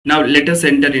Now let us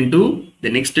enter into the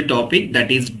next topic,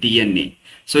 that is DNA.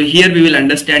 So here we will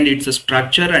understand its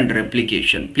structure and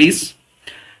replication. Please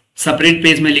separate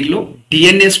page में लिख लो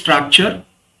DNA structure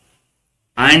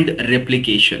and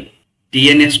replication.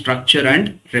 DNA structure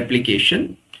and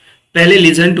replication. पहले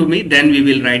listen to me, then we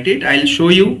will write it. I'll show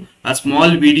you a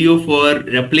small video for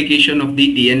replication of the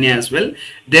DNA as well.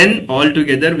 Then all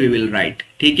together we will write.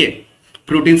 ठीक है.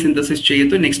 Protein synthesis चाहिए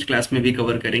तो next class में भी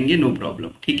cover करेंगे, no problem.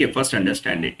 ठीक है, first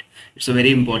understand it, it's a very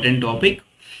important topic.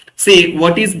 से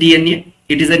what is DNA?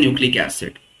 It is a nucleic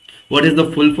acid. What is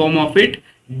the full form of it?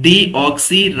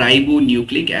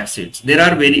 deoxyribonucleic acids. There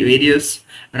are various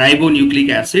ribonucleic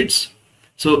acids,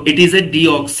 so it is a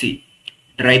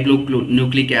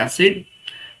deoxyribonucleic acid,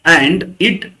 and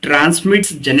it transmits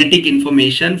genetic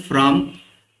information from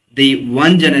the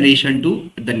one generation to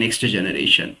the next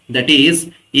generation. That is,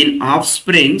 in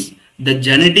offsprings, the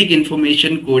genetic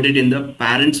information coded in the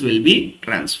parents will be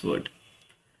transferred,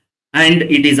 and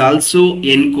it is also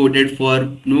encoded for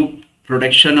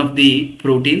production of the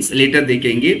proteins. Letter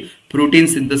देखेंगे protein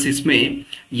synthesis में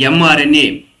mRNA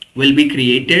will be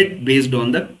created based on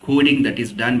the coding that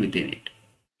is done within it.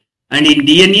 And in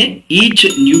DNA, each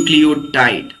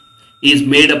nucleotide is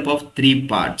made up of 3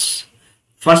 parts.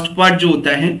 First part जो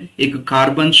होता है एक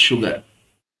carbon sugar,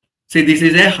 से this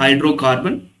is a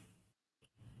hydrocarbon.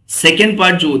 Second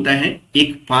part जो होता है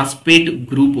एक phosphate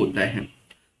group होता है.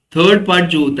 थर्ड पार्ट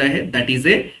जो होता है that is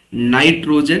A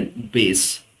nitrogen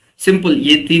base. Simple,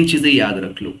 ये 3 चीजें याद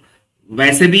रख लो.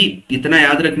 वैसे भी इतना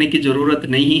याद रखने की जरूरत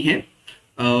नहीं है.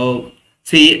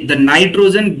 से the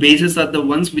nitrogen bases are the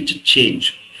ones which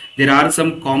change. There are some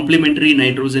complementary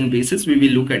nitrogen bases. We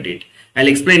will look at it.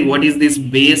 I'll explain what is this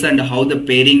base and how the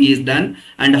pairing is done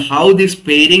and how this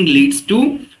pairing leads to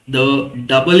the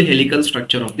double helical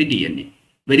structure of the DNA.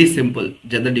 Very simple,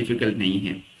 ज़्यादा difficult नहीं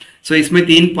है. So इसमें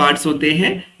 3 parts होते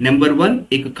हैं. Number 1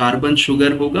 एक carbon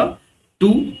sugar होगा,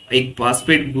 2 एक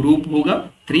phosphate group होगा,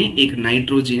 3 एक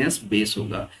नाइट्रोजिनस बेस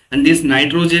होगा. And this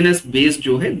nitrogenous base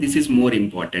जो है, this is more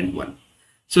important one.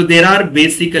 So there are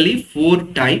basically 4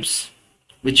 types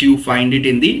which you find it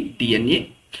in the DNA.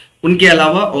 उनके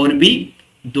अलावा और भी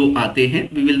 2 आते हैं,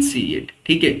 वी विल सी इट.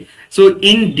 ठीक है. सो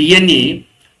in DNA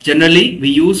generally we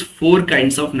use 4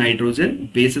 kinds of nitrogen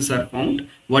bases are found.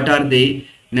 What are they?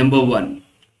 Number 1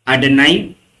 adenine,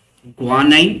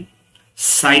 guanine,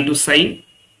 cytosine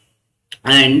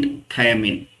and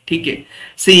thymine. ठीक है.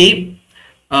 सी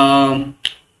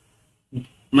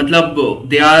मतलब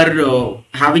they are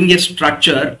having a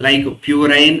structure like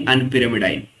प्यूराइन and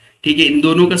पिरामिडाइन. ठीक है. इन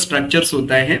दोनों का structures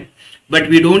होता है, but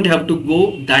we don't have to go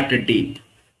that deep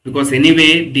because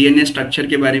anyway DNA structure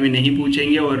के बारे में नहीं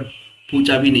पूछेंगे और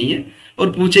पूछा भी नहीं है.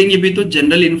 और पूछेंगे भी तो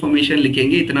जनरल इंफॉर्मेशन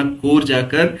लिखेंगे, इतना कोर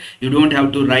जाकर you don't have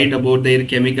to right about their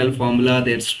chemical formula,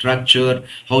 there structure,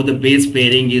 how the base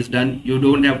pairing is done. You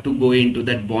don't have to go into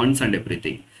that bonds and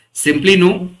everything. Simply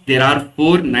know there are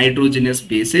 4 nitrogenous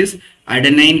bases: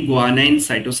 adenine, guanine,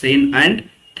 cytosine and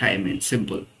thymine.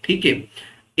 Simple. ठीक है.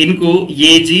 इनको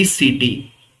AGCT,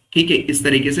 ठीक है, इस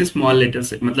तरीके से small letter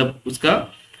से, मतलब उसका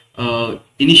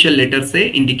इनिशियल लेटर से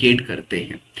इंडिकेट करते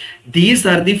हैं. These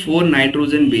are the 4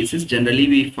 nitrogen bases. Generally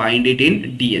we find it in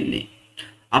DNA.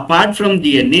 Apart from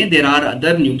DNA there are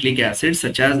other nucleic acid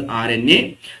such as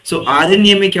RNA. So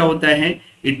RNA में क्या होता है?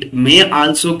 It may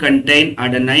also contain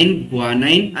adenine,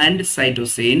 guanine and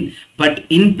cytosine, but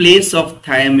in place of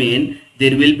thymine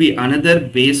there will be another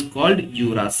base called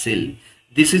uracil.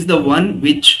 This is the one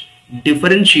which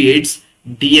differentiates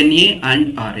DNA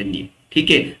and RNA. ठीक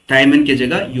है. Thiamine के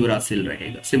जगह uracil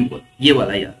रहेगा. Simple, ये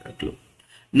वाला याद रख लो.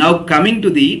 Now coming to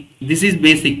the, this is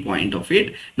basic point of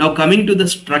it. Now coming to the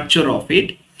structure of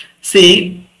it. से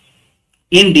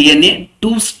in DNA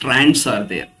 2 strands are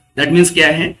there. That means क्या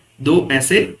है? 2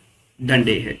 ऐसे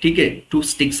डंडे हैं. ठीक है. 2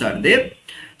 sticks are there.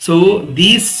 So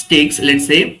these sticks, let's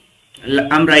say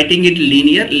I am writing it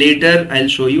linear. Letter I will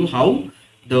show you how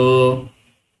the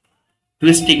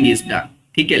twisting is done.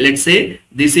 ठीक है. Let's say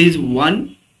this is 1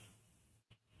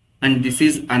 and this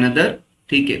is another.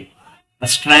 ठीक है. A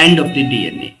strand of the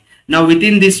DNA. Now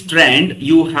within this strand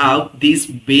you have these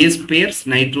base pairs,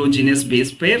 nitrogenous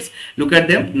base pairs. Look at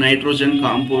them. Nitrogen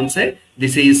compounds है.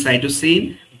 This is cytosine,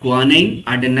 guanine,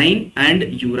 adenine and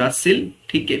uracil.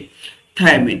 ठीक है.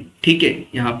 Thymine. ठीक है.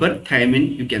 यहाँ पर thymine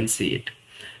you can see it.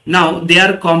 Now they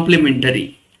are complementary.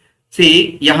 See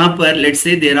यहाँ पर let's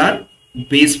say there are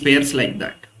base pairs like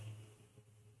that.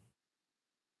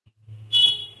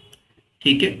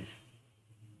 ठीक है.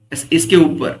 इसके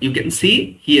ऊपर you can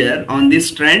see here on this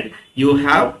strand you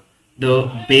have the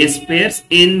base pairs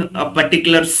in a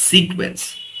particular sequence.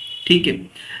 ठीक है.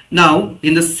 Now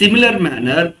in the similar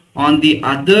manner on the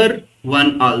other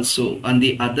one also, on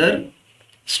the other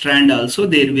strand also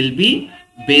there will be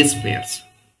base pairs.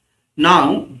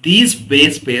 Now these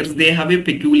base pairs, they have a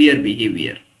peculiar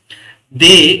behavior.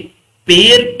 They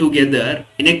pair together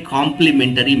in a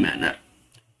complementary manner.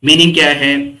 Meaning क्या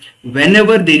है,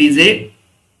 whenever there is a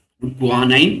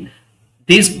guanine,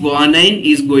 this guanine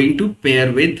is going to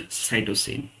pair with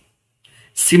cytosine.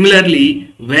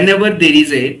 Similarly, whenever there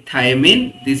is a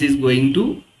thymine, this is going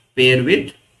to pair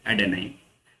with adenine.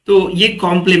 तो ये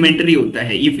complementary होता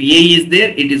है. If A is there,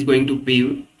 it is going to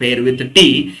pair with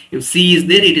T. If C is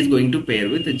there, it is going to pair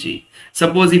with G.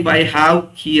 Suppose if I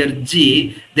have here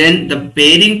G, then the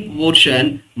pairing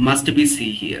portion must be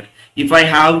C here. If I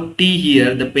have T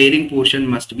here, the pairing portion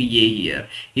must be A here.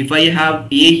 If I have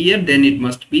A here, then it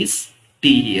must be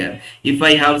T here. If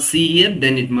I have C here,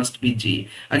 then it must be G.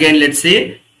 Again, let's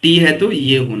say T है तो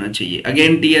ये होना चाहिए.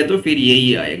 Again T है तो फिर ये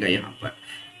ही आएगा यहाँ पर.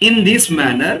 In this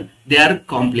manner, they are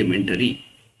complementary.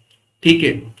 ठीक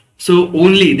है. So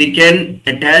only they can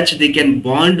attach, they can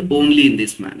bond only in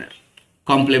this manner.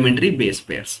 Complementary base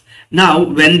pairs. Now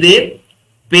when they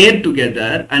pair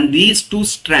together and these two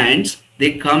strands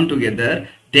they come together,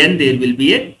 then there will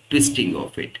be a twisting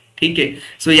of it. ठीक है.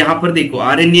 So यहाँ पर देखो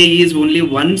RNA is only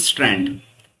one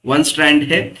strand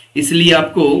है, इसलिए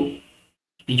आपको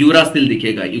uracil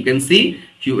दिखेगा. You can see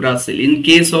uracil. In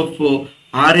case of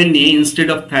RNA, instead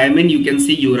of thymine, you can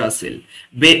see uracil.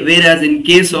 Whereas in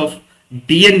case of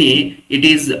DNA, it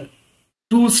is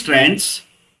two strands.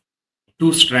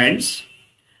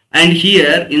 And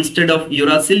here, instead of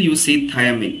uracil, you see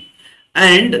thymine.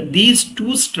 And these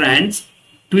two strands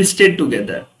twisted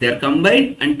together. They are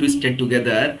combined and twisted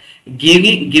together,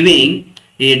 giving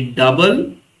a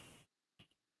double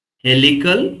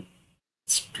helical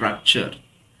structure.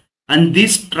 And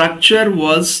this structure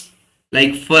was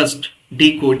like first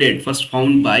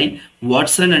found by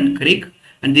Watson and Crick,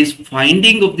 and this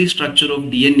finding of the structure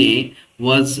of DNA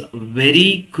was a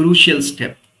very crucial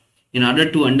step in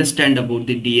order to understand about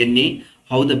the DNA,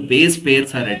 how the base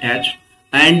pairs are attached,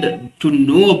 and to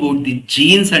know about the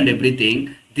genes and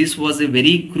everything. This was a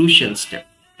very crucial step.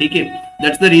 Okay,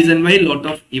 that's the reason why a lot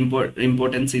of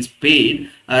importance is paid,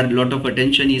 or a lot of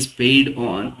attention is paid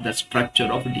on the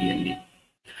structure of DNA.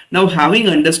 Now, having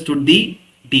understood the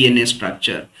DNA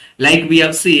structure, like we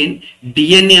have seen,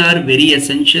 DNA are very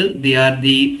essential. They are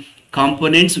the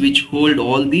components which hold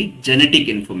all the genetic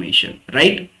information,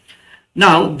 right?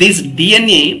 Now, this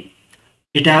DNA,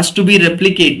 it has to be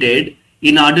replicated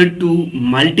in order to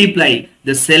multiply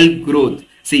the cell growth.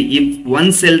 See, if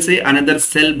one cell say another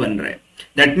cell ban raha hai,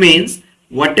 that means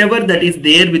whatever that is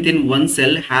there within one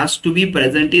cell has to be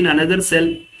present in another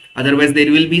cell. Otherwise,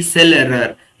 there will be cell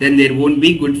error. Then there won't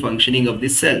be good functioning of the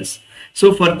cells.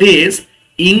 So for this,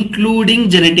 including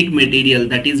genetic material,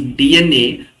 that is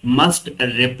DNA, must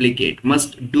replicate,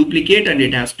 must duplicate, and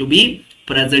it has to be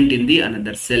present in the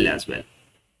another cell as well.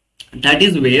 That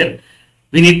is where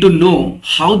we need to know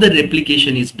how the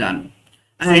replication is done.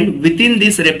 And within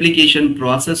this replication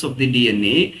process of the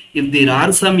DNA, if there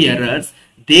are some errors,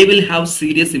 they will have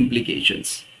serious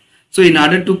implications. So in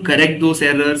order to correct those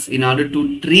errors, in order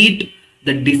to treat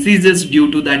the diseases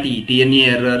due to that DNA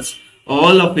errors,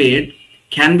 all of it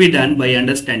can be done by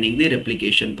understanding the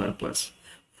replication purpose.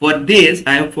 For this,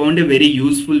 I have found a very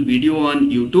useful video on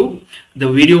YouTube. The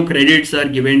video credits are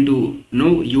given to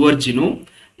your genome.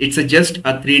 It's just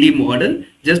a 3D model.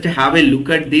 Just have a look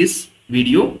at this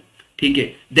video.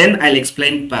 Okay. Then I'll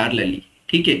explain parallelly.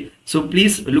 Okay. So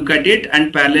please look at it,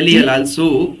 and parallelly I'll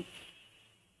also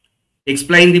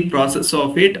explain the process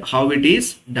of it, how it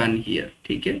is done here.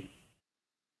 Okay.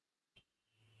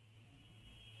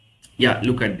 Yeah,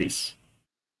 look at this.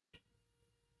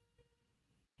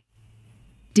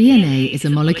 DNA is a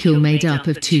molecule made up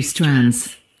of two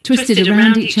strands, twisted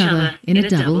around each other in a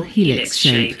double helix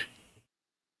shape.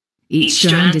 Each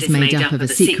strand is made up of a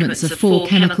sequence of 4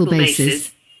 chemical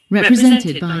bases,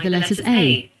 represented by the letters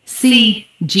A, C,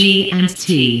 G, and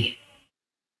T.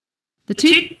 The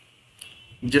two...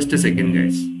 Just a second,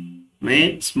 guys.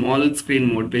 मैं small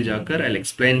screen mode पे जाकर I'll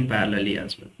explain parallelly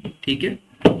as well. ठीक है?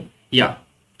 Yeah.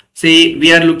 See,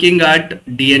 we are looking at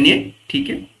DNA. ठीक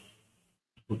है?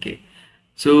 Okay.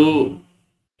 So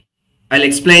I'll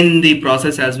explain the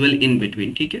process as well in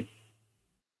between. ठीक है?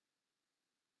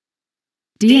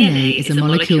 DNA is a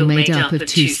molecule made up of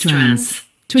two strands,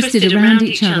 twisted around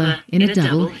each other in a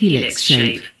double helix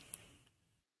shape.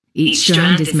 Each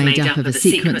strand is made up of a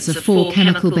sequence of 4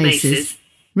 chemical bases,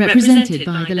 represented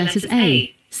by the letters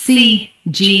A, C,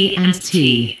 G, and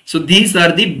T. So these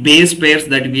are the base pairs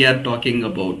that we are talking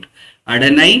about: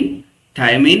 adenine,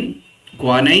 thymine,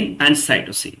 guanine, and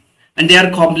cytosine. and they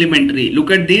are complementary.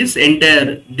 Look at this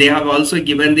entire, they have also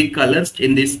given the colors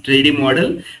in this 3D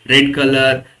model, red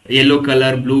color, yellow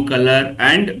color, blue color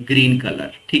and green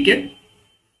color. ठीक है?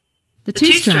 The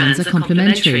two strands are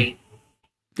complementary.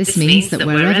 This means that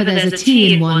wherever there's a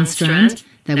T in one strand,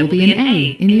 there will be an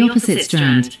A in the opposite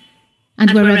strand,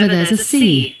 and wherever there's a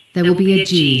C, there will be a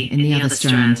G in the other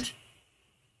strand.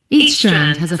 Each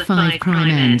strand has a 5'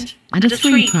 end and a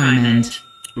 3' end.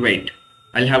 Wait,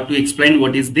 I'll have to explain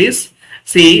what is this.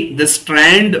 See, the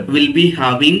strand will be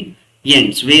having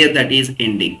ends where that is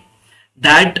ending.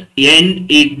 That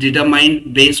end is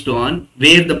determined based on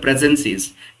where the presence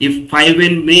is. If 5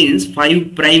 end means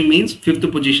 5' means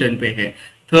 5th position पे है.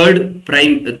 Third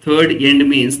end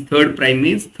means third prime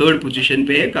means third position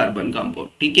पे है carbon compound.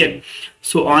 ठीक है?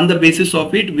 So on the basis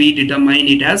of it we determine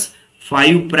it as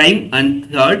 5' and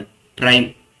third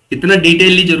prime. इतना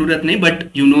detail जरूरत नहीं, but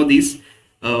you know this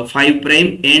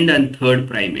 5' end and third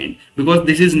prime end, because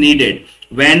this is needed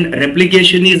when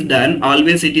replication is done.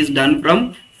 Always it is done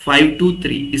from 5 to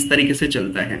 3. इस तरीके से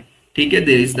चलता है. ठीक है?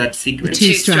 There is that sequence. The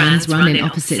two strands run in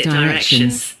opposite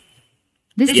directions.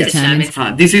 This determines.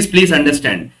 हाँ, this is, please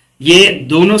understand. ये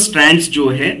दोनों strands जो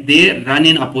है they run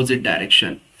in opposite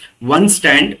direction. One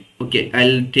strand, okay,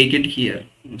 I'll take it here.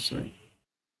 I'm sorry.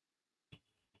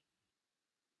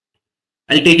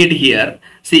 I'll take it here.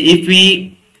 See, if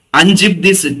we unzip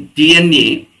this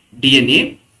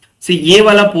DNA, see ये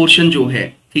वाला portion जो है,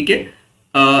 ठीक है?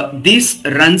 This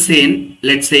runs in,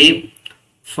 let's say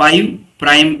 5'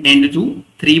 end to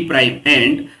 3'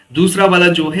 end. दूसरा वाला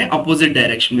जो है opposite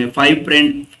direction में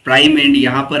 5' end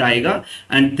यहाँ पर आएगा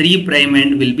and 3'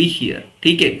 end will be here.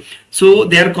 ठीक है? So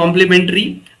they are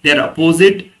complementary, they are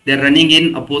opposite, they are running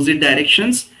in opposite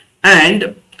directions,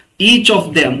 and each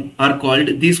of them are called,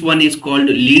 this one is called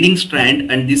leading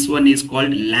strand and this one is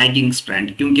called lagging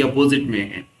strand क्योंकि opposite में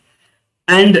है.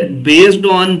 And based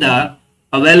on the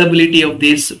availability of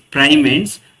these prime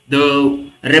ends,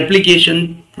 the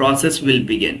replication process will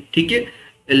begin. ठीक है?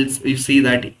 You see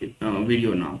that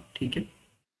video now. ठीक है?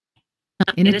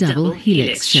 In a double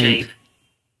helix shape.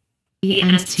 E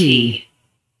and T.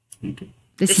 Okay.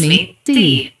 This means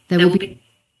D. There will be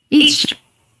each.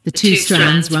 The two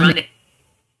strands run.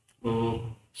 Oh,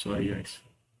 sorry guys.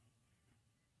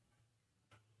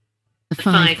 A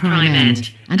 5'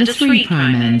 end and a 3'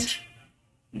 end.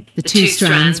 The two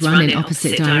strands run in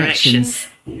opposite directions.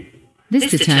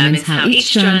 This determines how each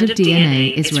strand of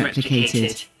DNA is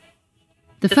replicated.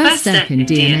 The first step in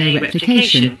DNA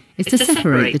replication is to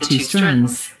separate the two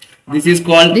strands. This is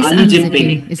called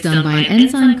unzipping is done by an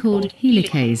enzyme called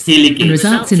helicase and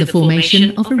results in the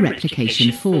formation of a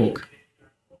replication fork.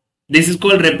 This is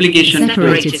called replication.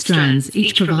 Separated strands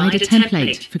each provide a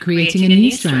template for creating a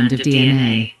new strand of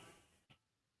DNA.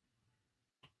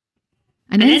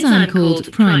 An enzyme called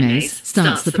primase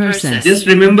starts the process. Just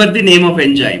remember the name of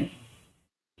enzyme.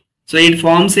 So it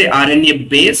forms a RNA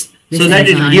base so that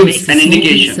it gives an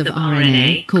indication of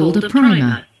RNA called a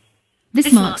primer.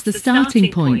 This marks the starting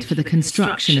point for the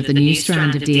construction of the new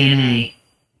strand of DNA.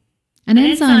 An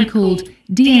enzyme called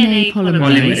DNA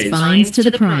polymerase binds to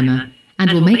the primer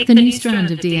and will make the new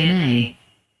strand of DNA.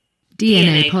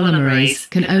 DNA polymerase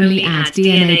can only add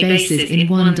DNA bases in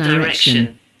one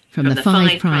direction, from the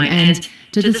 5' end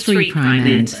to the 3'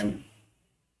 end.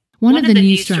 One of the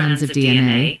new strands of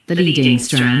DNA, the leading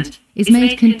strand, is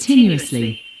made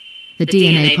continuously. The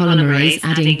DNA polymerase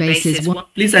adding bases.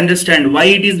 Please understand why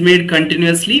it is made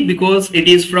continuously, because it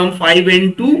is from 5'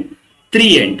 end to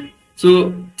 3' end.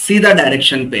 So सीधा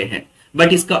direction पे है,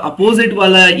 but इसका opposite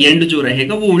वाला and जो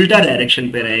रहेगा वो उल्टा direction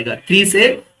पे रहेगा, 3 से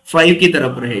 5 की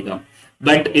तरफ रहेगा.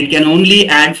 But it can only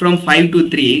add from 5 to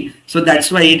 3, so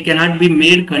that's why it cannot be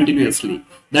made continuously.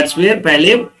 That's where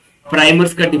पहले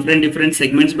primers का different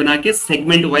segments बना के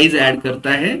segment wise add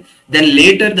करता है. Then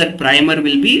later that primer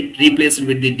will be replaced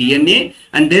with the DNA,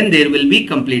 and then there will be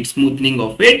complete smoothing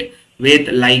of it with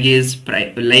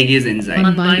ligase enzyme.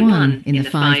 One by one in the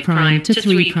 5' to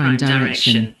 3'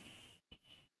 direction.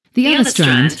 The other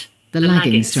strand, the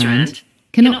lagging strand,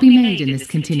 cannot be made in this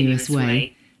continuous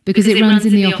way because it runs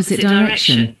in the opposite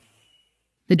direction.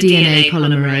 The DNA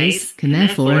polymerase can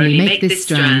therefore only make this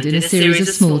strand in a series of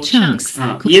small chunks.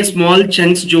 ये small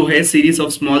chunks जो है series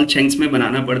of small chunks में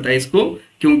बनाना पड़ता है इसको,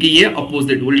 क्योंकि ये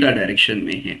opposite उल्टा direction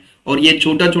में है. और ये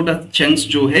छोटा chunks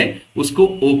जो है उसको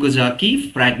ओकाज़की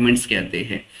fragments कहते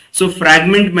हैं. So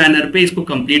fragment manner पे इसको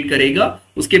complete करेगा.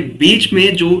 उसके बीच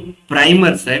में जो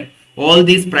primers है, all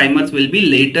these primers will be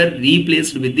later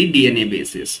replaced with the DNA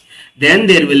bases. Then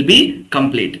there will be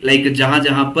complete, like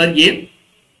जहां पर ये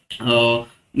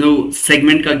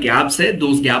segment का gaps है,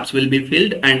 those gaps will be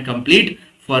filled and complete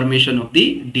formation of the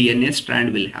DNA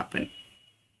strand will happen.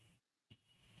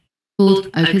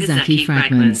 Called Okazaki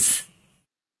fragments.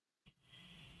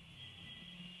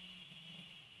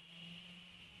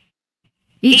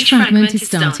 Each fragment is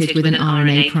started with an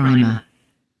RNA primer.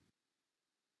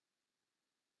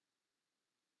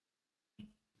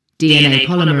 DNA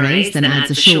polymerase then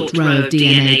adds a short row of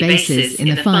DNA bases in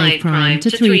the 5' to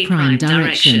 3'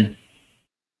 direction.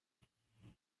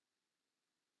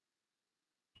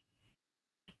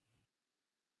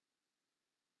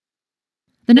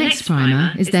 The next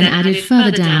primer is then added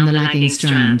further down the lagging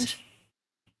strand.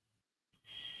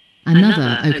 Another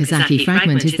Okazaki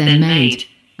fragment is then made,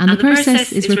 and the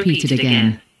process is repeated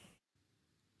again.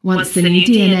 Once the new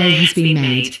DNA has been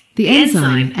made, the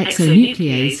enzyme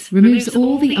exonuclease removes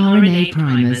all the RNA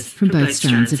primers from both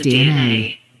strands of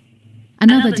DNA.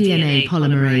 Another DNA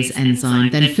polymerase enzyme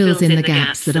then fills in the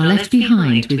gaps that are left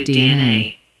behind with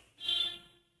DNA.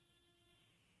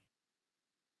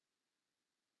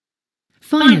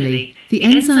 Finally, the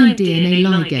enzyme DNA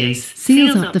ligase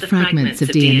seals up the fragments of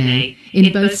DNA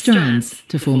in both strands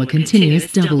to form a continuous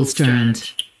double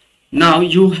strand. Now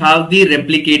you have the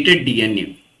replicated DNA.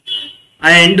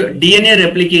 And DNA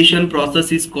replication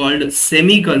process is called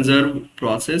semi-conservative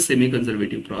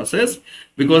process,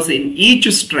 because in each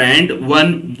strand,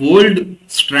 one old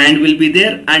strand will be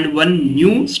there and one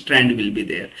new strand will be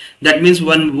there. That means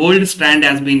one old strand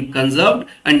has been conserved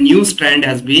and new strand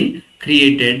has been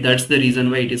created. That's the reason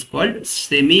why it is called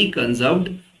semi-conserved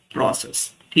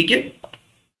process. Okay?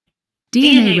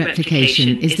 DNA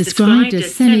replication is described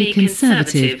as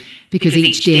semi-conservative because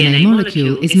each DNA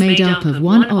molecule is made up of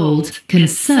one old,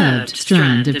 conserved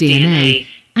strand of DNA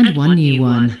and one new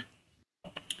one.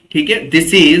 Okay?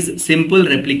 This is simple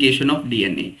replication of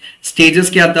DNA. Stages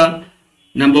क्या था?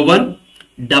 Number 1,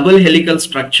 double helical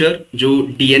structure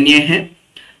जो DNA है.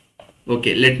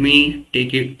 Okay, let me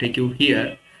take you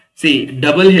here. See,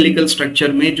 double helical structure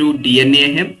में जो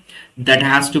DNA है, that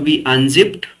has to be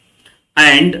unzipped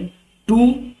and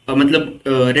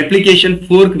replication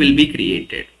fork will be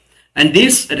created, and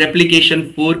this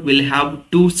replication fork will have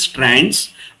two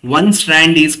strands. One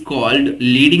strand is called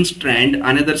leading strand,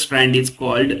 another strand is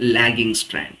called lagging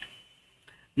strand.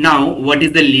 Now what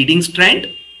is the leading strand?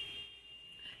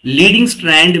 Leading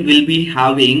strand will be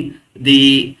having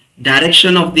the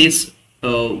direction of this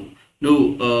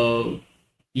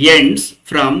ends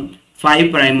from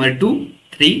 5' to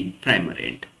 3'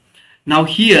 end. Now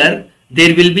here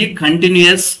there will be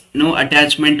continuous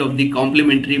attachment of the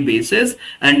complementary bases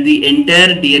and the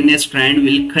entire DNA strand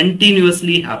will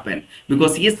continuously happen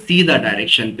because ये सीधा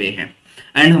direction पे है.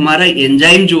 And हमारा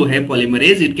enzyme जो है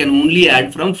polymerase, it can only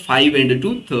add from 5 end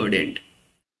to 3rd end.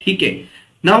 ठीक है.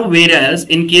 Now whereas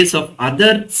in case of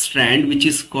other strand which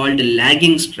is called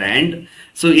lagging strand,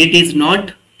 so it is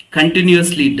not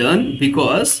continuously done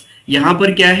because यहाँ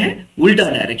पर क्या है, उल्टा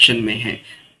डायरेक्शन में है.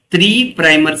 3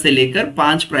 प्राइमर से लेकर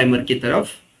 5 प्राइमर की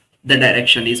तरफ the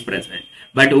direction is present,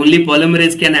 but only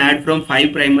polymerase can add from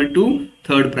 5 primer to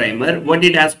 3rd primer. What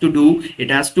it has to do,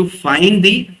 it has to find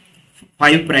the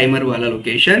 5 primer वाला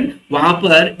लोकेशन, वहां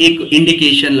पर एक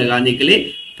इंडिकेशन लगाने के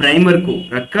लिए प्राइमर को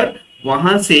रखकर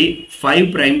वहां से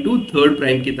 5 प्राइम टू 3rd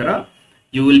प्राइम की तरह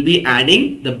you will be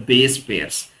adding the base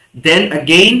pairs. Then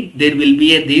again there will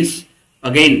be this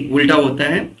again उल्टा होता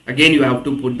है, again you have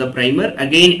to put the primer,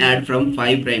 again add from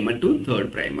 5 primer to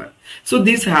 3rd primer. So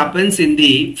this happens in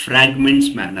the fragments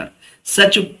manner.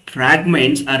 Such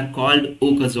fragments are called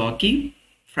Okazaki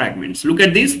fragments. Look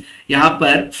at this, यहाँ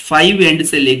पर 5 end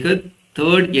से लेकर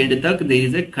 3rd end तक there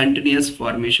is a continuous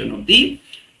formation of the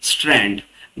strand,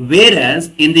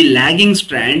 whereas in the lagging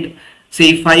strand,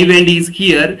 say 5 end is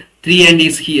here, 3 end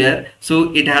is here,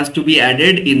 so it has to be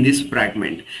added in this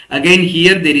fragment. Again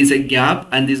here there is a gap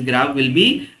and this gap will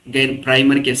be again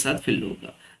primer के साथ fill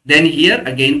होगा. Then here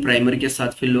again primer के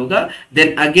साथ fill होगा.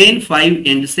 Then again 5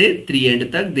 end से 3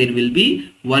 end तक there will be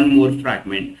one more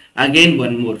fragment. Again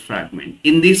one more fragment.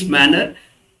 In this manner,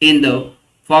 in the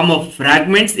form of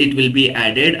fragments, it will be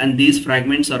added, and these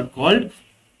fragments are called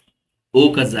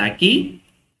Okazaki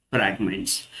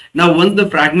fragments. Now once the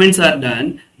fragments are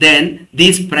done, then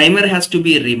this primer has to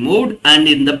be removed, and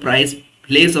in the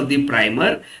place of the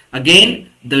primer again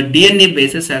the DNA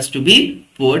bases has to be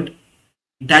put.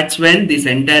 That's when this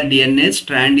entire DNA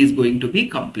strand is going to be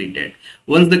completed.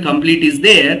 Once the complete is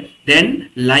there, then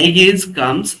ligase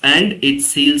comes and it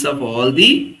seals up all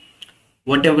the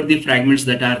whatever the fragments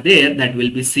that are there, that will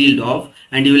be sealed off,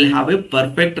 and you will have a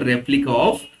perfect replica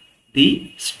of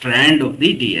the strand of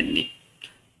the DNA.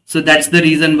 So that's the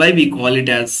reason why we call it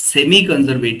as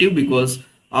semi-conservative, because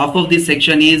half of this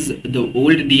section is the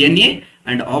old DNA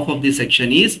and half of this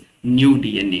section is new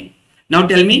DNA. Now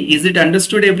tell me, is it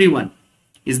understood, everyone?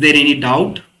 Is there any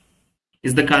doubt?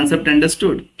 Is the concept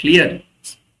understood? Clear?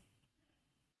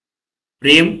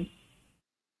 Prem?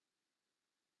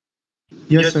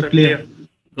 Yes, sir, clear.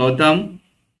 Gautam?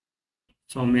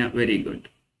 Soumya, very good.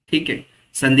 ठीक है.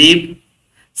 Sandeep?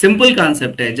 Simple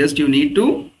concept है. Just you need to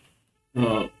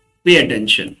pay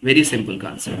attention. Very simple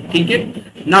concept. ठीक है.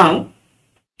 Now,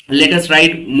 let us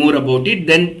write more about it.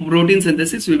 Then protein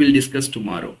synthesis we will discuss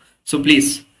tomorrow. So please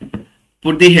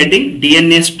put the heading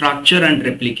DNA structure and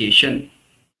replication.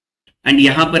 And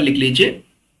यहां पर लिख लीजिए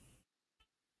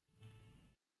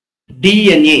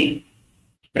DNA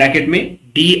bracket में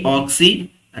deoxy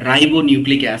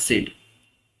ribonucleic acid.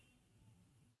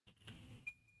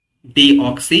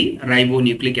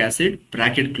 Deoxyribonucleic acid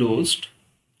bracket closed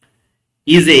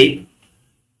is a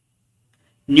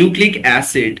nucleic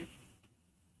acid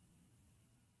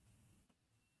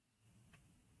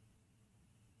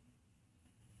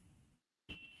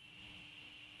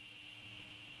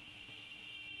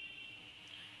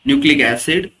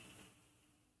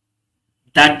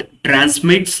that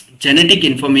transmits genetic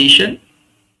information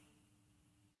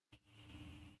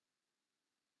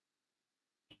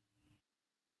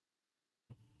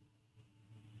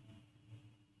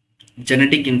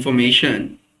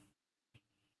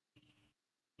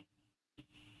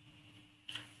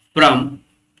from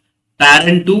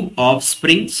parent to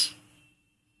offsprings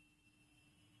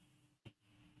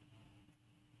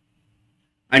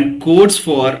and codes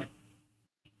for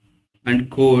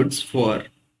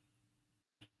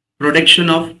production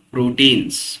of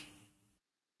proteins.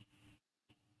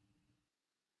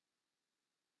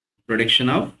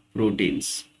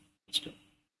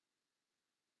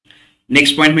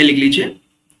 Next point में लिख लीजिए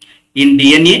in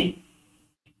DNA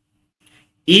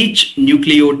each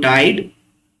nucleotide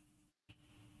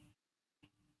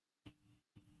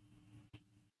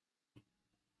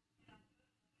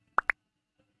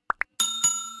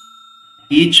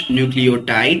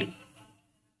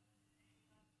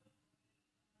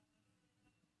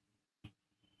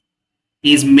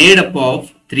is made up of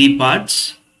 3 parts.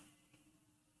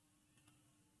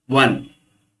 1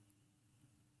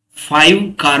 5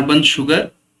 carbon sugar,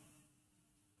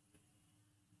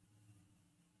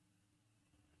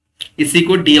 इसी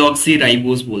को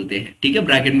deoxyribose बोलते हैं. ठीक है,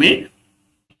 bracket में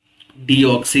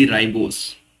deoxyribose.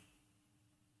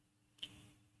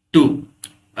 2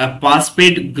 a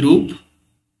phosphate group.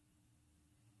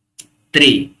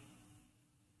 3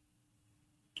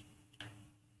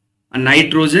 a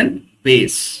nitrogen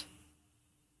base.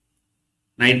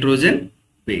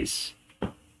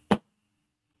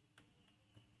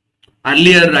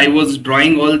 Earlier I was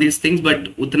drawing all these things, but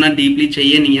उतना deeply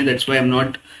चाहिए नहीं है. That's why I'm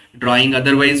not drawing.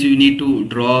 Otherwise you need to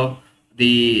draw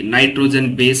the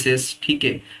nitrogen bases. ठीक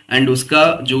है, and उसका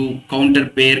जो counter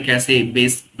pair कैसे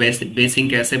basing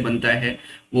कैसे बनता है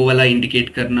वो वाला इंडिकेट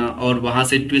करना, और वहां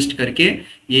से ट्विस्ट करके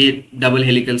ये डबल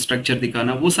हेलिकल स्ट्रक्चर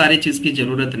दिखाना, वो सारे चीज की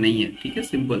जरूरत नहीं है. ठीक है,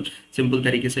 सिंपल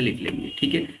तरीके से लिख लेंगे.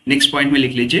 ठीक है, नेक्स्ट पॉइंट में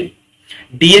लिख लीजिए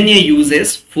DNA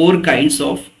uses 4 kinds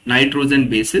of nitrogen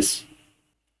bases.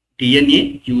 DNA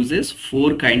uses 4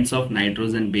 kinds of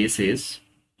nitrogen bases.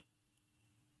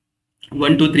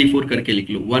 1 2 3 4 करके लिख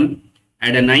लो. 1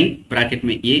 adenine ब्रैकेट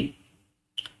में A.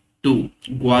 2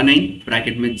 guanine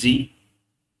ब्रैकेट में G.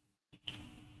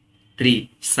 3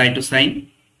 cytosine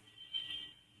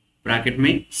ब्रैकेट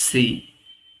में C.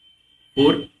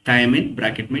 4 thymine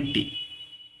ब्रैकेट में D.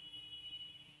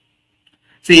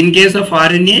 So in case of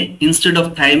RNA, instead of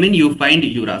thymine you find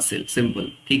uracil. Simple.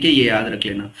 ठीक है, ये याद रख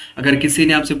लेना. अगर किसी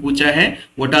ने आपसे पूछा है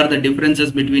what are the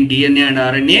differences between DNA and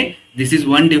RNA, this is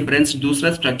one difference.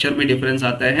 दूसरा स्ट्रक्चर में डिफरेंस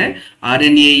आता है.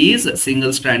 RNA is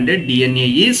single stranded, DNA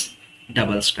is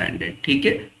double stranded. ठीक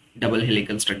है, डबल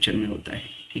हेलिकल स्ट्रक्चर में होता है.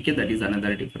 ठीक है, that is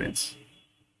another difference.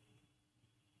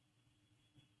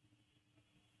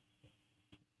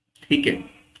 ठीक है.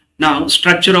 Now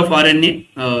structure of RNA,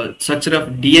 structure of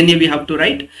DNA we have to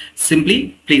write simply.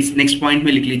 Please next point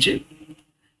में लिख लीजिए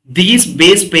these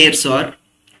base pairs are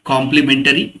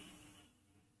complementary.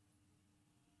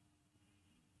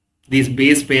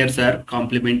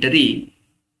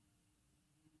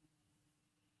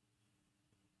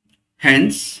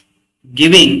 Hence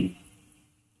giving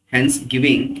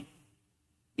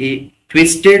a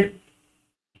twisted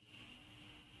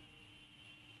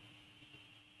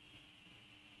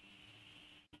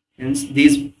hence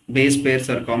these base pairs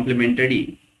are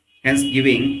complementary, hence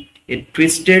giving a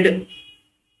twisted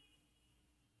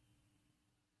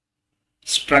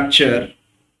structure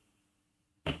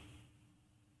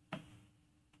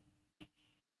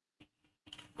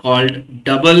called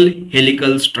double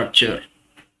helical structure.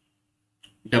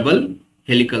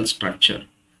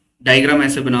 Diagram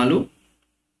ऐसे बना लो.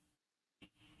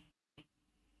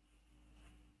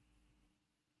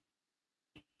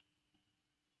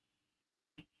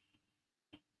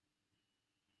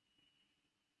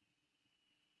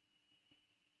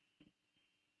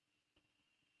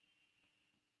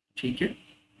 ठीक है,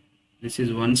 this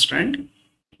is one strand,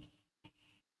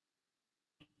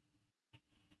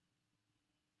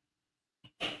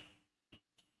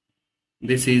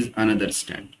 this is another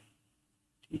strand,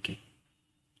 ठीक है,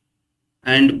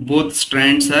 and both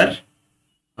strands are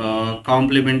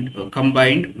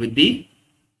combined with the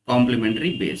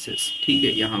complementary bases, ठीक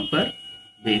है, यहां पर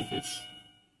bases.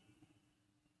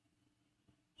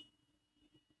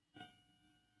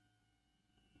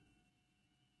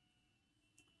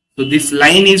 So this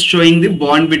line is showing the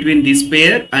bond between this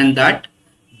pair and that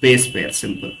base pair,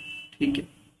 simple, ठीक है,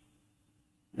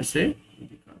 ऐसे,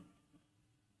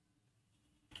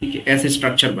 ठीक है, ऐसे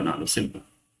स्ट्रक्चर बना लो, सिंपल.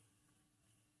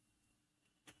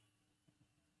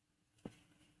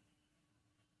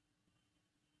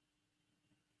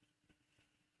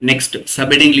 नेक्स्ट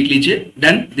सब हेडिंग लिख लीजिए,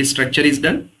 done, this structure is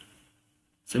done,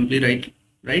 simply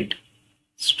write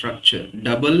structure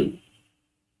double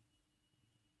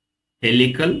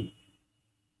helical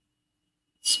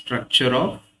structure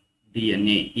of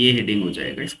DNA, ये हेडिंग हो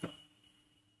जाएगा इसका,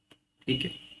 ठीक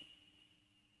है.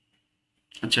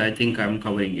 अच्छा, I think I am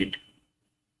covering it,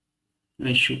 no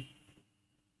issue.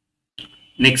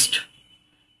 Next,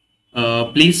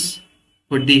 please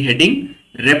put the heading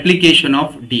replication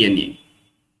of DNA,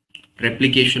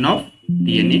 replication of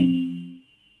DNA.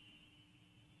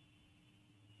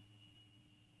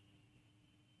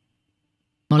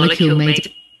 Molecule made.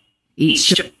 Each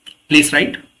please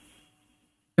write.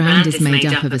 Strand is made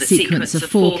up of a sequence of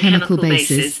 4 chemical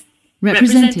bases,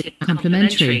 represented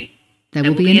complementary. There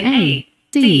will be an A,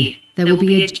 D. There will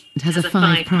be a G that has a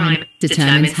 5 prime.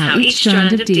 Determines how each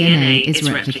strand of DNA is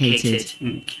replicated.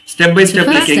 Step by step.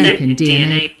 The first step in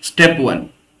DNA. Step 1.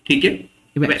 ठीक है.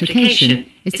 Replication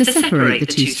is to separate the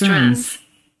 2 strands.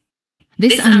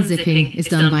 This unzipping is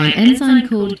done by an enzyme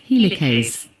called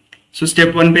helicase. So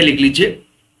step 1 पे लिख लीजिए,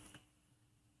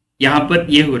 यहां पर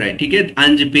ये हो रहा है, ठीक है,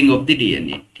 अनजिपिंग ऑफ द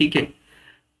डीएनए, ठीक है.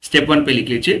 स्टेप 1 पे लिख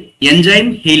लीजिए, enzyme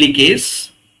helicase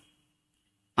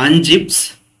अनजिप्स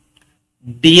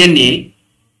DNA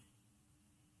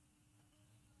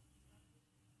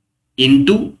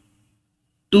into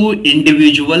 2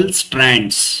 individual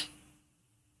strands.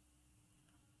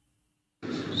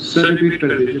 Sir repeat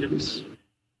कर दीजिए please.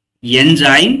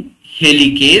 Enzyme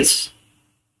helicase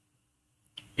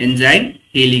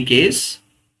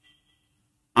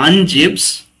unzips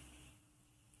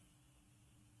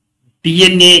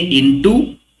DNA into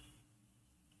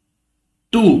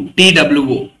 2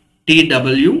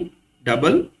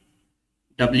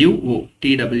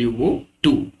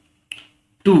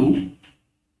 two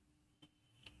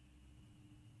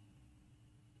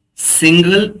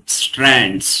single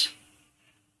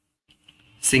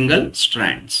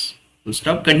strands. तो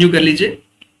स्टॉप कंटिन्यू कर लीजिए.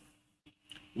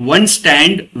 One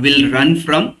stand will run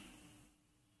from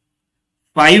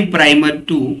 5 primer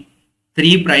to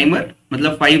 3 primer,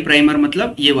 मतलब 5 प्राइमर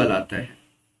मतलब ये वाला आता है,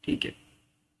 ठीक है,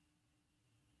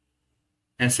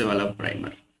 ऐसे वाला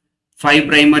प्राइमर, 5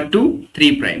 प्राइमर टू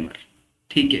 3 प्राइमर,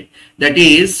 ठीक है. दैट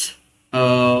इज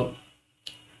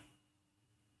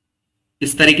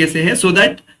इस तरीके से है, so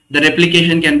that the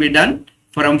replication can be done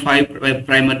from 5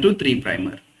 primer to 3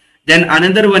 primer. Then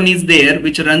another one is there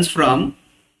which runs from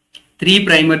 3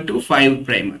 primer to 5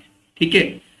 primer, ठीक है,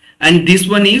 and this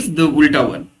one is the ulta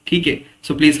one, ठीक है. So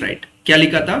please write, क्या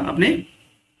लिखा था आपने?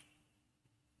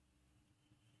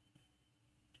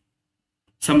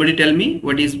 Somebody tell me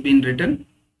what is been written.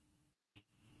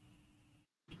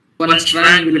 One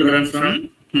strand will run from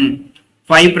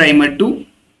 5 primer to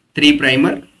 3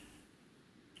 primer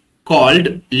called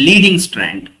leading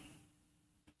strand.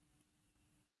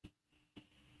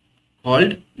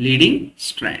 Called leading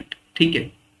strand, ठीक है.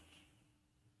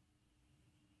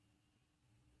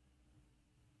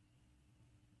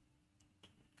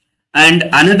 And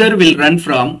another will run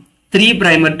from 3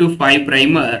 primer to 5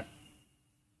 primer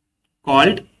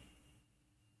called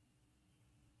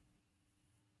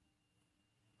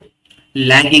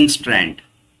lagging strand.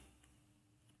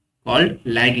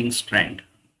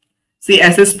 See,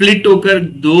 ऐसे split होकर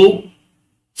 2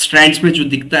 strands में जो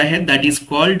दिखता है that is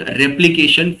called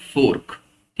replication fork,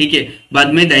 ठीक है.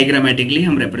 बाद में डायग्रामेटिकली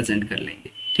हम रिप्रेजेंट कर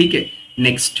लेंगे, ठीक है.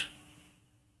 नेक्स्ट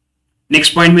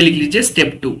पॉइंट में लिख लीजिए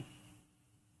स्टेप 2.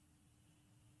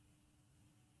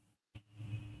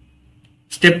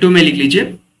 स्टेप 2 में लिख लीजिए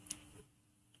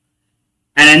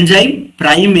an enzyme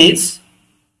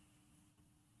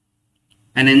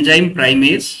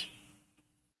primase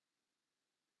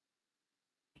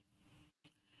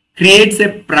creates a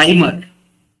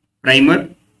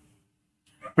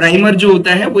primer जो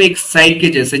होता है वो एक साइट के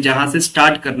जैसे, जहां से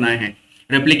स्टार्ट करना है,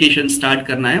 रेप्लिकेशन स्टार्ट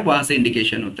करना है, वहां से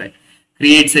इंडिकेशन होता है.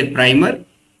 Creates a primer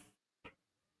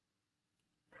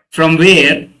from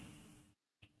where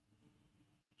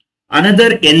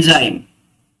another enzyme,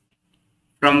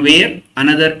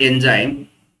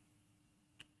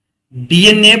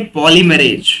 DNA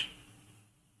polymerase,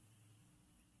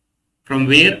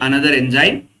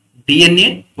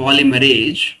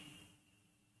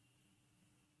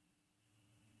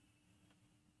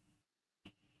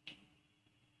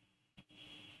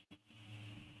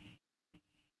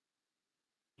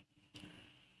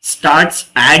 starts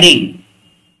adding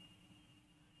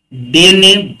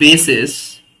DNA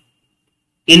bases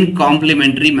in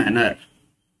complementary manner.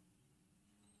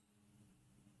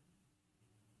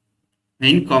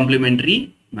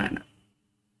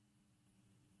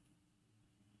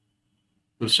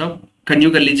 तो स्टॉप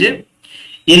कंटिन्यू कर लीजिए.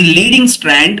 इन leading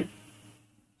strand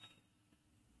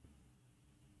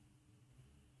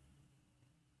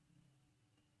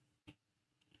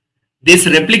this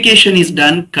replication is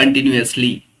done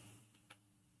continuously.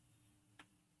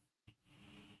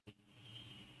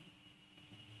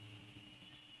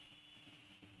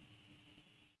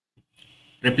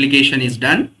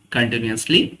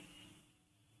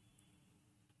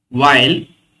 While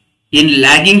in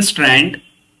lagging strand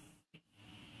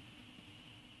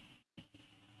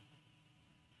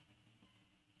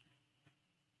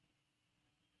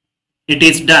it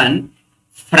is done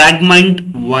fragment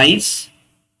wise.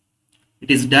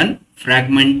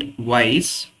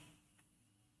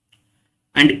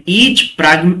 And each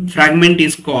fragment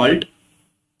is called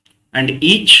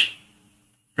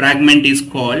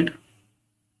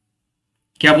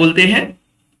क्या बोलते हैं?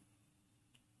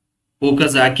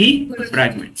 Okazaki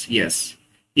fragments. Yes,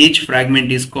 each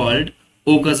fragment is called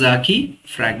Okazaki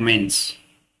fragment.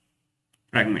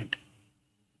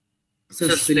 So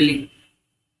spelling.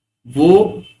 वो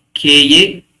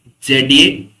KAZAKI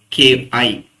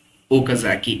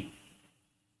Okazaki.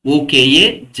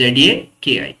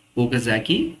 OKAZAKI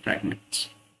Okazaki fragments.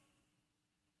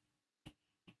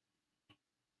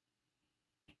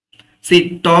 सी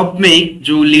top में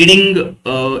जो leading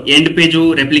and पे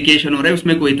जो replication हो रहा है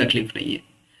उसमें कोई तकलीफ नहीं है,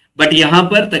 बट यहां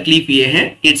पर तकलीफ ये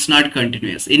है it's not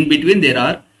continuous. In between their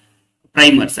are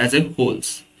primers as a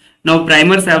holes. Now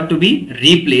primers have to be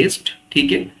replaced.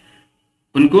 ठीक है,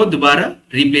 उनको दोबारा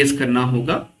रिप्लेस करना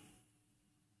होगा.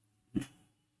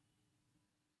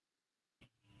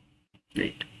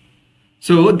 Right,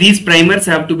 so these primers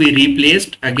have to be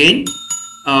replaced again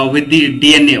with the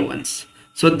DNA once.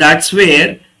 So that's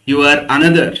where your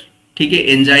another ठीक है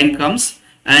enzyme comes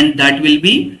and that will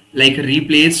be like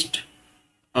replaced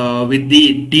with the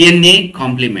DNA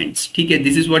complements. ठीक है,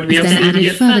 this is what we have seen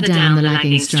here. Further down the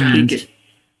lagging strand. ठीक है,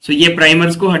 so ये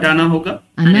primers को हटाना होगा.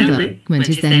 Another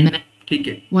fragment is then made. ठीक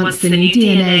है, Once the new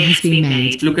DNA has been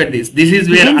made. look at this. This is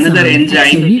where another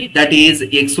enzyme that is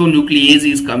exonuclease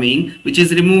is coming, which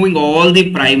is removing all the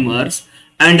primers,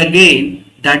 and again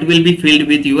that will be filled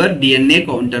with your DNA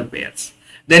counter pairs.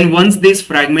 Then once these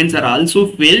fragments are also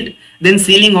filled, then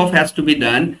sealing off has to be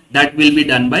done. That will be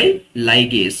done by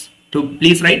ligase. So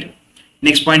please write.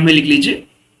 Next point में लिख लीजिए.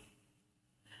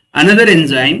 Another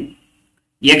enzyme,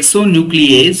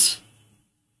 exonuclease,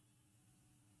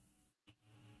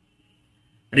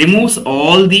 removes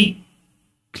all the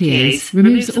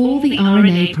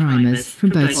RNA primers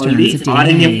from both strands of DNA.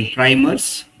 RNA primers.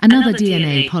 Another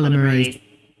DNA polymerase.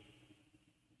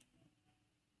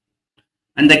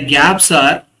 And the gaps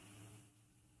are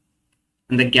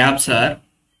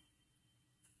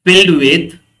filled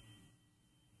with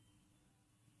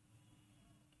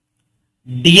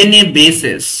DNA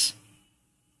bases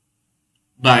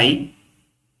by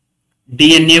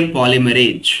DNA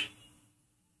polymerase.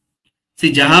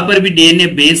 See, जहां पर भी DNA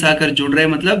base आकर जुड़ रहे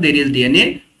हैं मतलब there is DNA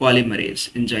polymerase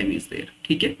enzyme is there.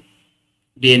 ठीक है,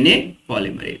 DNA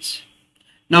polymerase.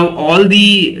 Now all the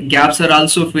gaps are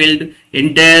also filled.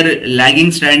 Entire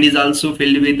lagging strand is also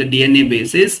filled with the DNA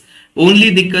bases. Only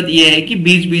दिक्कत ये है कि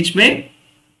बीच बीच में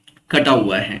कटा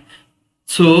हुआ है.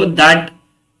 So that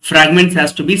fragments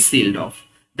has to be sealed off.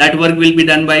 That work will be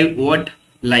done by what?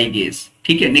 Ligase.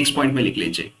 ठीक है, next point में लिख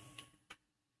लीजिए.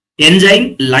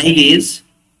 Enzyme ligase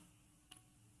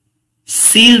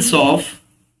seals off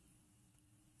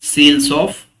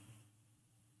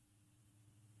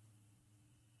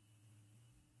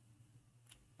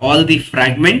all the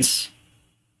fragments,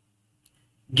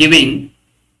 giving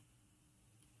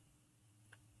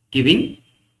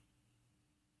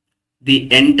the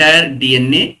entire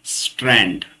DNA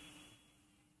strand.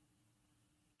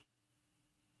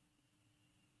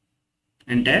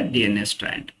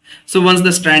 So once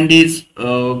the strand is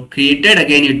created,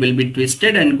 again it will be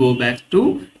twisted and go back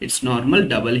to its normal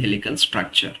double helical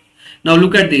structure. Now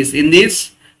look at this. In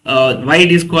this, why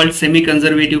it is called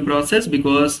semi-conservative process?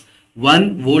 Because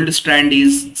one old strand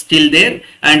is still there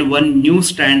and one new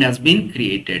strand has been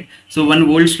created. So one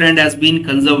old strand has been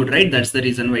conserved, right? That's the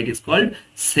reason why it is called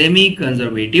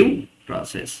semi-conservative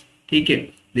process.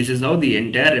 Okay, this is how the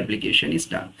entire replication is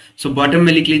done. So bottom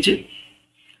में लिख लीजिए.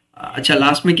 अच्छा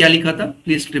last में क्या लिखा था?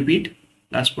 Please repeat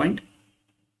last point.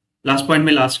 Last point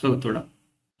में last का थोड़ा.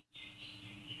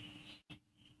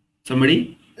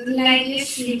 Somebody?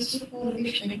 Ligas leads to four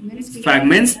fragments.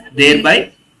 Fragments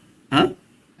thereby, huh?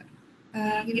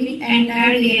 Giving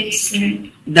entire DNA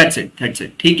strand. That's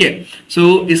it. ठीक है.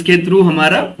 So इसके थ्रू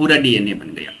हमारा पूरा DNA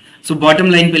बन गया. So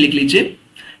bottom line पे लिख लीजिए.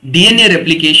 DNA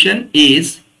replication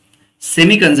is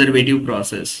semi-conservative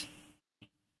process.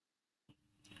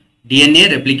 DNA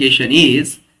replication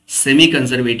is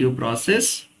semi-conservative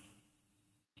process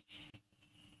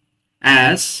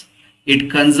as it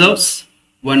conserves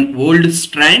one old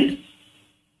strand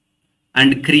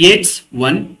and creates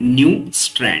one new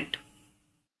strand.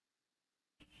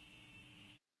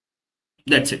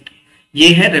 That's it. ये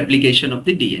है replication of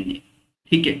the DNA.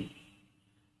 ठीक है.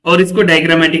 और इसको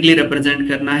diagrammatically represent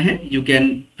करना है. You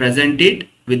can present it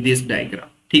with this diagram.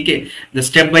 ठीक है. The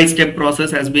step by step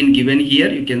process has been given here.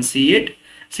 You can see it.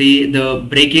 See the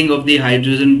breaking of the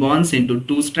hydrogen bonds into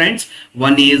two strands.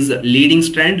 One is leading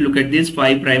strand. Look at this,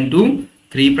 5' to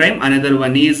 3'. Another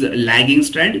one is lagging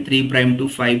strand, 3' to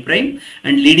 5'.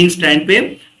 And leading strand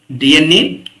पे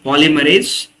DNA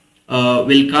polymerase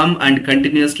will come and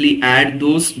continuously add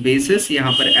those bases.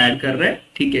 यहाँ पर add कर रहा है.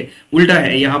 ठीक है. उल्टा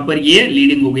है. यहाँ पर ये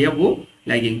leading हो गया, वो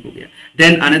lagging हो गया.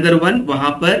 Then another one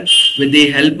वहाँ पर with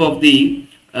the help of the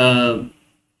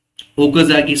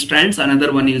Okazaki strands,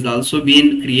 another one is also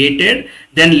been created.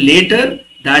 Then later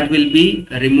that will be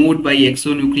removed by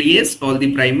exonuclease, all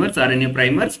the primers, RNA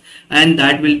primers, and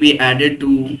that will be added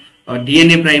to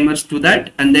DNA primers to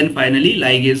that, and then finally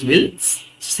ligase will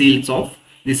seals off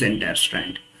this entire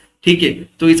strand. ठीक है.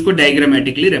 तो इसको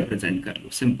diagrammatically represent कर लो.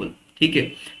 Simple. ठीक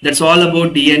है. That's all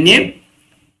about DNA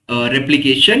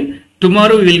replication.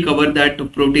 Tomorrow we will cover that to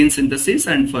protein synthesis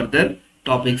and further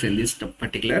topics in this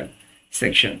particular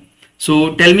section.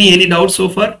 So tell me any doubts so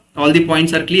far? All the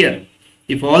points are clear?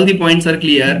 If all the points are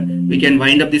clear, we can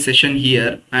wind up the session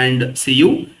here and see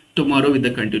you tomorrow with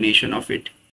the continuation of it.